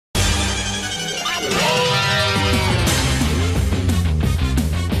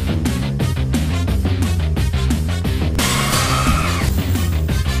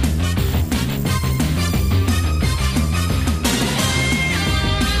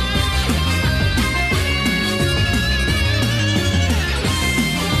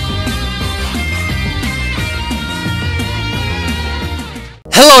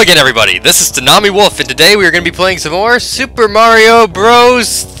Hello again, everybody. This is Dinami Wolf, and today we are going to be playing some more Super Mario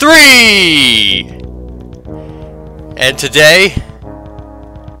Bros. 3. And today,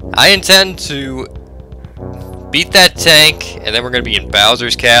 I intend to beat that tank, and then we're going to be in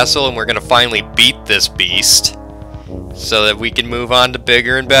Bowser's Castle, and we're going to finally beat this beast, so that we can move on to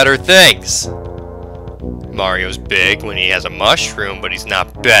bigger and better things. Mario's big when he has a mushroom, but he's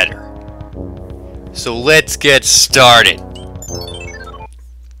not better. So let's get started.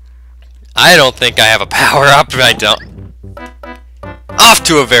 I don't think I have a power-up, but I don't. Off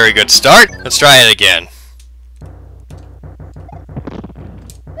to a very good start. Let's try it again.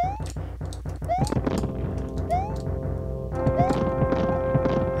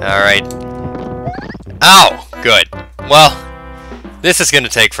 Alright. Ow! Good. Well, this is going to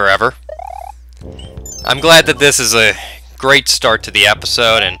take forever. I'm glad that this is a great start to the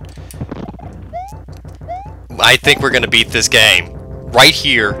episode, and I think we're going to beat this game right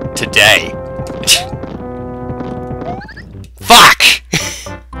here, today. Fuck!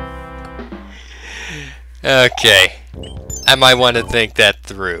 Okay. I might want to think that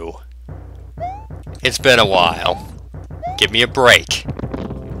through. It's been a while. Give me a break.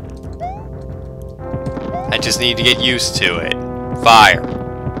 I just need to get used to it. Fire.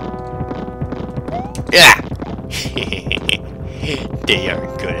 Yeah! They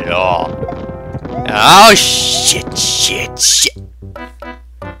aren't good at all. Oh, shit, shit, shit.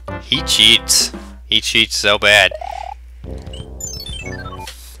 He cheats. He cheats so bad.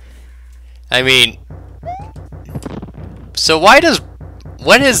 I mean, so what is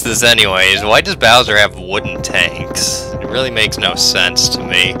this anyways? Why does Bowser have wooden tanks? It really makes no sense to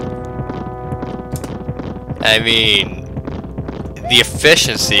me. I mean, the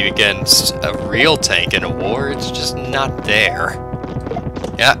efficiency against a real tank in a war is just not there.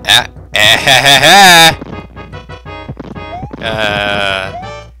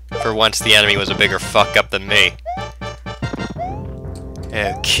 For once the enemy was a bigger fuck up than me.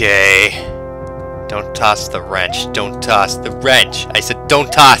 Okay. Don't toss the wrench. Don't toss the wrench. I said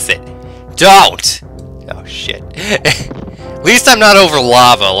don't toss it. Don't! Oh shit. At least I'm not over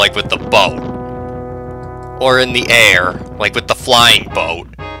lava like with the boat. Or in the air, like with the flying boat.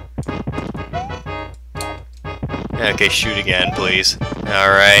 Okay, shoot again, please.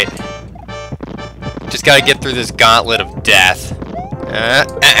 Alright. Just gotta get through this gauntlet of death.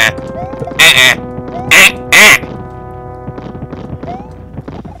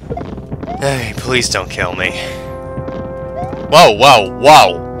 Hey, please don't kill me. Whoa, whoa,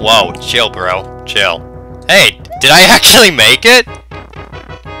 whoa, whoa. Chill, bro. Chill. Hey, did I actually make it?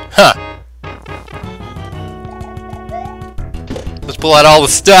 Huh. Let's pull out all the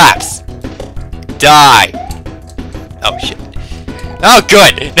stops. Die. Oh, shit. Oh,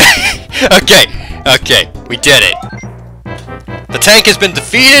 good. Okay. Okay, we did it. The tank has been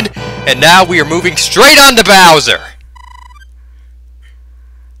defeated, and now we are moving straight on to Bowser.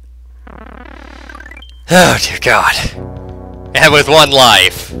 Oh, dear God. And with one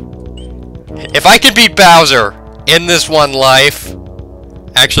life. If I can beat Bowser in this one life...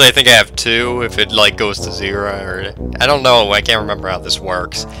 Actually, I think I have two, if it, like, goes to 0, or... I don't know, I can't remember how this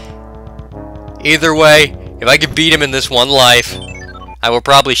works. Either way, if I can beat him in this one life, I will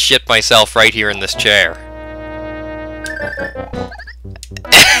probably shit myself right here in this chair.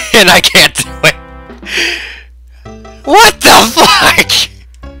 And I can't do it. What the fuck?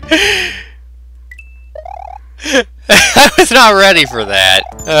 I was not ready for that.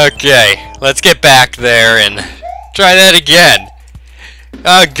 Okay, let's get back there and try that again.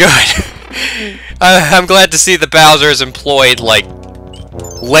 Oh, good. I'm glad to see the Bowser has employed, like,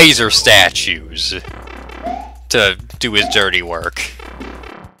 laser statues to do his dirty work.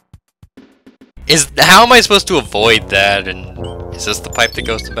 How am I supposed to avoid that? And is this the pipe that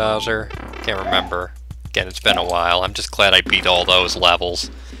goes to Bowser? Can't remember. Again, it's been a while. I'm just glad I beat all those levels.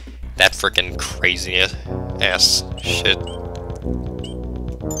 That frickin' crazy ass shit.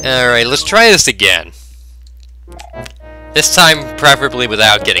 Alright, let's try this again. This time, preferably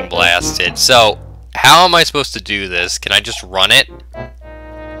without getting blasted. So, how am I supposed to do this? Can I just run it?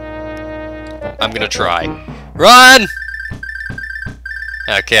 I'm gonna try. Run!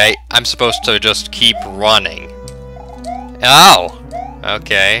 Okay, I'm supposed to just keep running. Oh!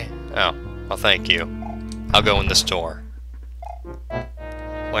 Okay. Oh, well, thank you. I'll go in this door.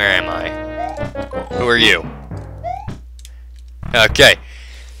 Where am I? Who are you? Okay.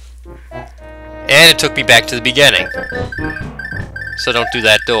 And it took me back to the beginning. So don't do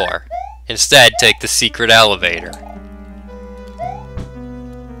that door. Instead, take the secret elevator.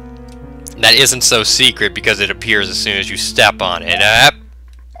 That isn't so secret because it appears as soon as you step on it.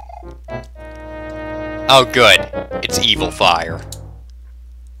 Oh, good. It's evil fire.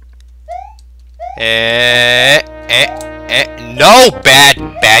 No!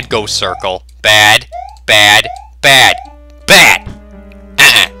 Bad go circle. Bad.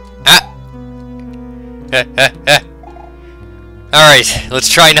 Alright, let's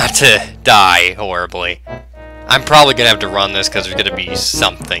try not to die horribly. I'm probably gonna have to run this because there's gonna be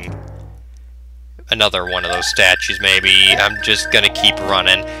something. Another one of those statues, maybe. I'm just gonna keep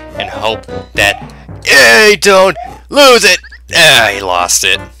running and hope that I don't lose it! He lost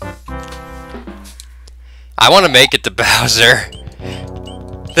it. I want to make it to Bowser.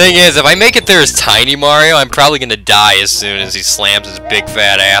 Thing is, if I make it there as Tiny Mario, I'm probably gonna die as soon as he slams his big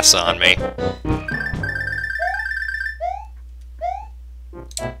fat ass on me.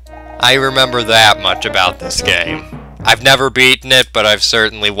 I remember that much about this game. I've never beaten it, but I've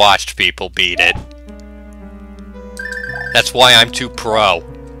certainly watched people beat it. That's why I'm too pro.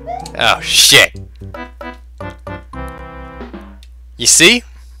 Oh, shit. You see?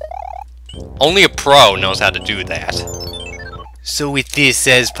 Only a pro knows how to do that. So with this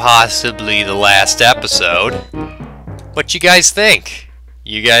as possibly the last episode, what you guys think?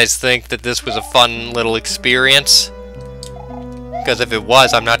 You guys think that this was a fun little experience? Because if it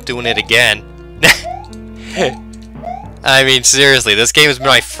was, I'm not doing it again. I mean, seriously, this game has been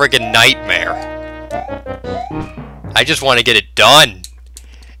my friggin' nightmare. I just want to get it done.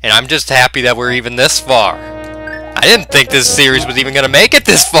 And I'm just happy that we're even this far. I didn't think this series was even going to make it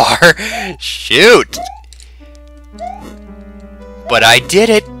this far. Shoot. But I did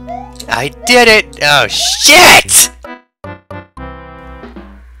it. I did it. Oh, shit!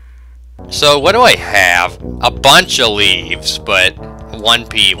 So, what do I have? A bunch of leaves, but one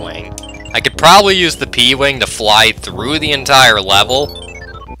P-Wing. I could probably use the P-Wing to fly through the entire level.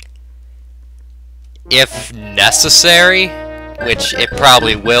 If necessary, which it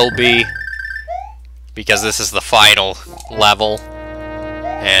probably will be. Because this is the final level.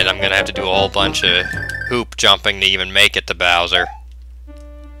 And I'm gonna have to do a whole bunch of hoop jumping to even make it to Bowser.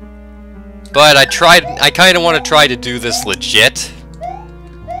 But I kinda wanna try to do this legit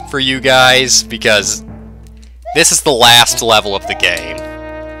for you guys, because this is the last level of the game.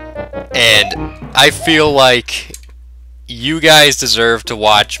 And I feel like you guys deserve to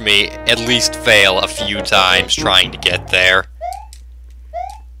watch me at least fail a few times trying to get there.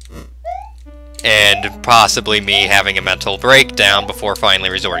 And possibly me having a mental breakdown before finally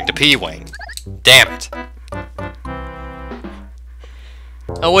resorting to P-Wing. Damn it.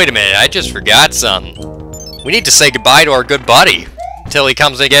 Oh, wait a minute, I just forgot something. We need to say goodbye to our good buddy until he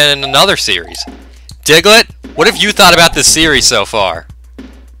comes again in another series. Diglett, what have you thought about this series so far?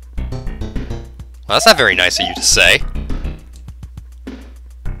 Well, that's not very nice of you to say.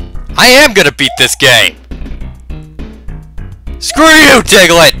 I am gonna beat this game! Screw you,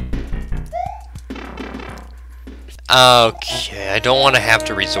 Diglett! Okay, I don't want to have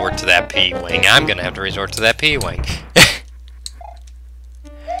to resort to that P-Wing. I'm gonna have to resort to that P-Wing.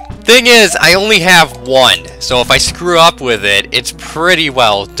 Thing is, I only have one, so if I screw up with it, it's pretty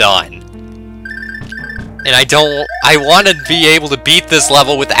well done. And I want to be able to beat this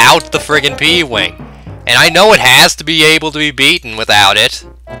level without the friggin' P-Wing. And I know it has to be able to be beaten without it.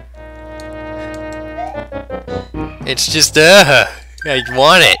 It's just, I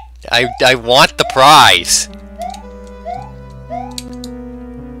want it. I want the prize.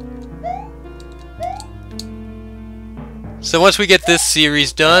 So once we get this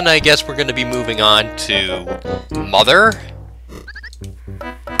series done, I guess we're going to be moving on to Mother.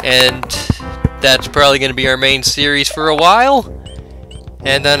 And that's probably going to be our main series for a while.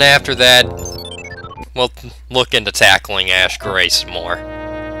 And then after that, we'll look into tackling Ash Gray some more.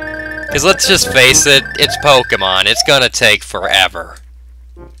 Because let's just face it, it's Pokemon. It's going to take forever.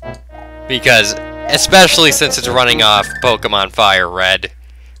 Because, especially since it's running off Pokemon Fire Red,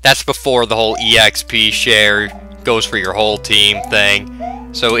 that's before the whole EXP share goes for your whole team thing.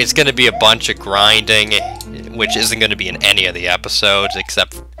 So it's going to be a bunch of grinding, which isn't going to be in any of the episodes,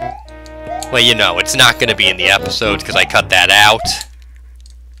 except, well, you know, it's not going to be in the episodes because I cut that out.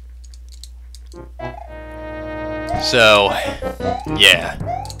 So, yeah.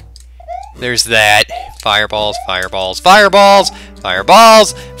 There's that. Fireballs, fireballs, fireballs,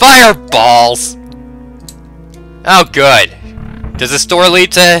 fireballs, fireballs! Oh, good. Does this door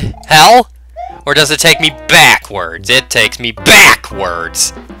lead to hell? Or does it take me backwards? It takes me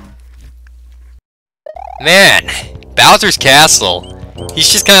backwards! Man, Bowser's Castle. He's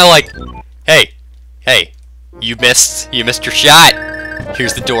just kind of like, hey, you missed your shot.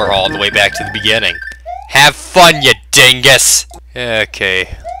 Here's the door all the way back to the beginning. Have fun, you dingus!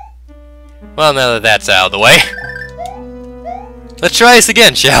 Okay. Well, now that that's out of the way, let's try this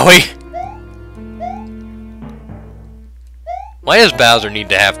again, shall we? Why does Bowser need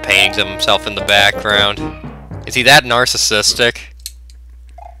to have paintings of himself in the background? Is he that narcissistic?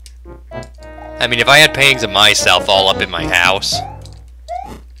 I mean, if I had paintings of myself all up in my house,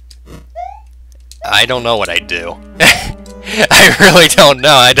 I don't know what I'd do. I really don't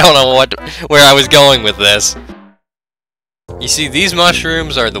know. I don't know where I was going with this. You see, these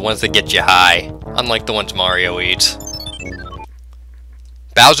mushrooms are the ones that get you high, unlike the ones Mario eats.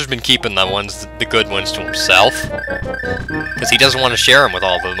 Bowser's been keeping the good ones to himself, because he doesn't want to share them with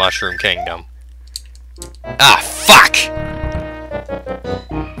all the Mushroom Kingdom. Ah, fuck!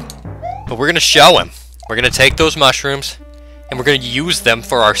 But we're gonna show him. We're gonna take those mushrooms, and we're gonna use them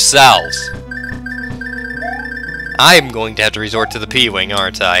for ourselves. I'm going to have to resort to the P-Wing,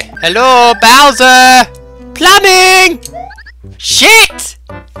 aren't I? Hello, Bowser! Plumbing! Shit!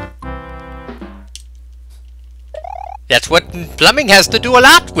 That's what plumbing has to do a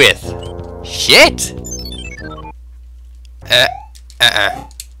lot with. Shit!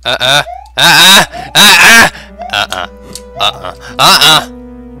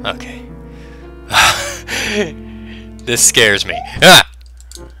 Okay. This scares me.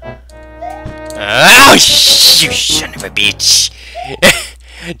 Oh, you son of a bitch!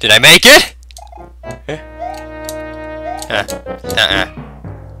 Did I make it?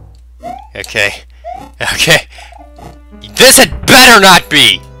 Okay. Okay. This had better not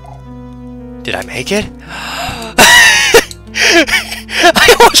be! Did I make it?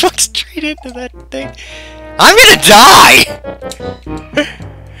 I almost went straight into that thing. I'm gonna die!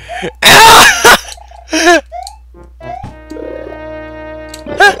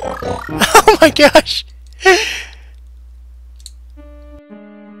 Oh my gosh!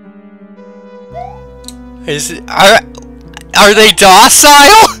 Are they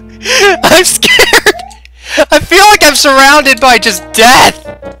docile? I'm scared! I feel like I'm surrounded by just death!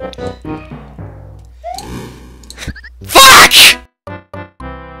 Fuck!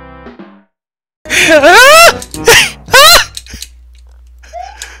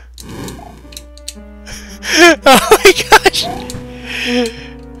 Oh my gosh!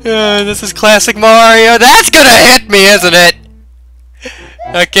 This is classic Mario. That's gonna hit me, isn't it?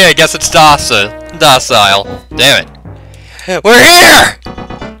 Okay, I guess it's docile. Damn it. We're here!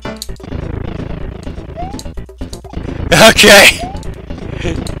 Okay.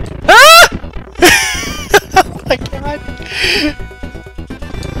 Ah! Oh my god.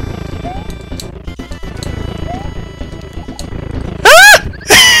 Ah!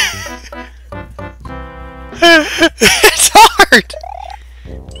 It's hard.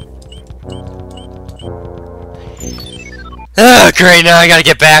 Oh, great, now I gotta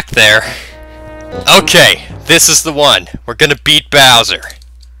get back there. Okay, this is the one. We're gonna beat Bowser.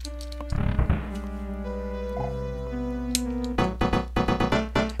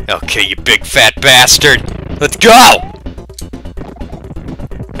 Okay, you big fat bastard. Let's go!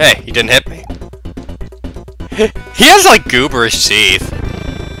 Hey, he didn't hit me. He has, like, gooberish teeth.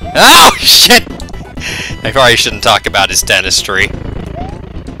 Oh, shit! I probably shouldn't talk about his dentistry.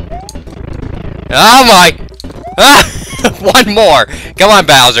 Oh my! Ah! One more! Come on,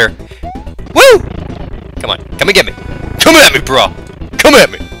 Bowser! Woo! Come on, come and get me! Come at me, bro! Come at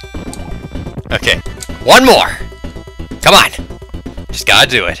me! Okay, one more! Come on! Just gotta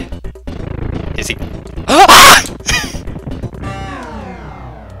do it. Is he... Ah!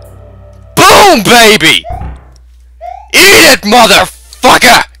 Boom, baby! Eat it,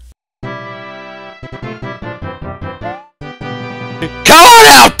 motherfucker! Come on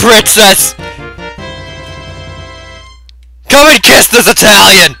out, princess! Come and kiss this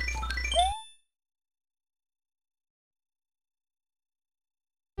Italian!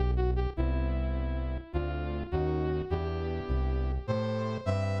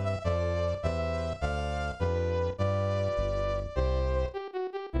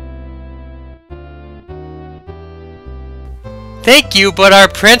 Thank you, but our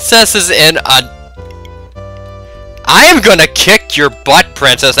princess is in a... I am gonna kick your butt,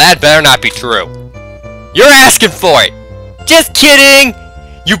 princess. That better not be true. You're asking for it. Just kidding!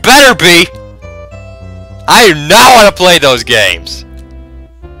 You better be! I do not want to play those games.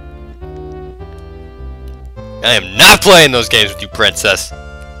 I am not playing those games with you, princess.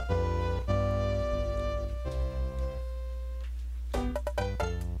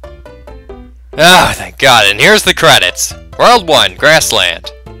 Ah, thank God. And here's the credits. World 1,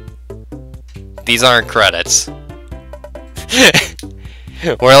 Grassland. These aren't credits.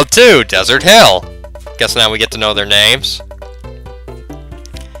 World 2, Desert Hill. Guess now we get to know their names.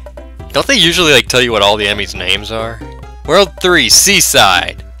 Don't they usually, like, tell you what all the enemies' names are? World 3,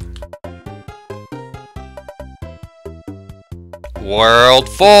 Seaside. World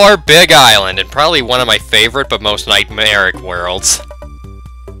 4, Big Island, and probably one of my favorite but most nightmaric worlds.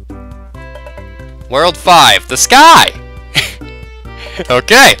 World 5, the sky!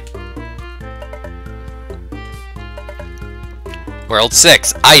 Okay. World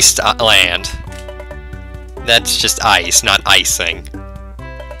 6, Iced Land. That's just ice, not icing.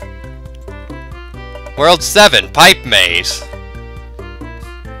 World 7, Pipe Maze.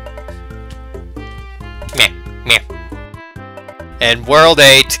 Meh, meh. And World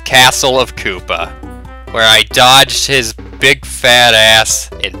 8, Castle of Koopa, where I dodged his big fat ass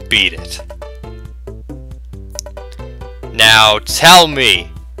and beat it. Now tell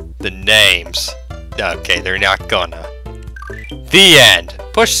me the names. Okay, they're not gonna. The end.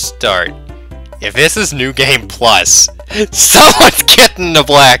 Push start. If this is New Game Plus, someone's getting the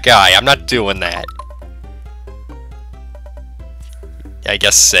black eye. I'm not doing that. I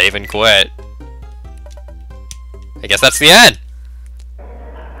guess save and quit. I guess that's the end.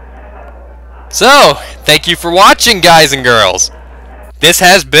 So, thank you for watching, guys and girls. This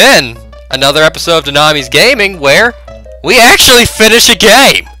has been another episode of Dinami's Gaming where we actually finish a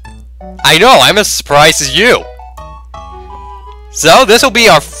game. I know, I'm as surprised as you. So, this will be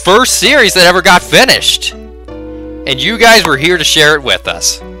our first series that ever got finished. And you guys were here to share it with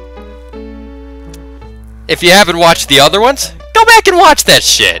us. If you haven't watched the other ones, go back and watch that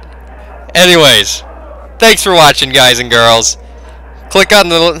shit. Anyways, thanks for watching, guys and girls. Click on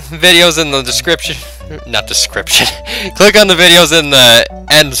the videos in the description. Not description. Click on the videos in the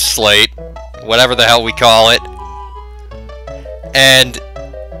end slate. Whatever the hell we call it. And,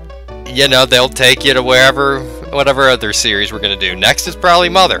 you know, they'll take you to whatever other series we're going to do. Next is probably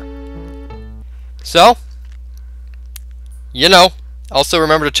Mother. So, you know, also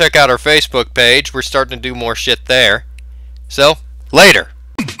remember to check out our Facebook page. We're starting to do more shit there. So, later.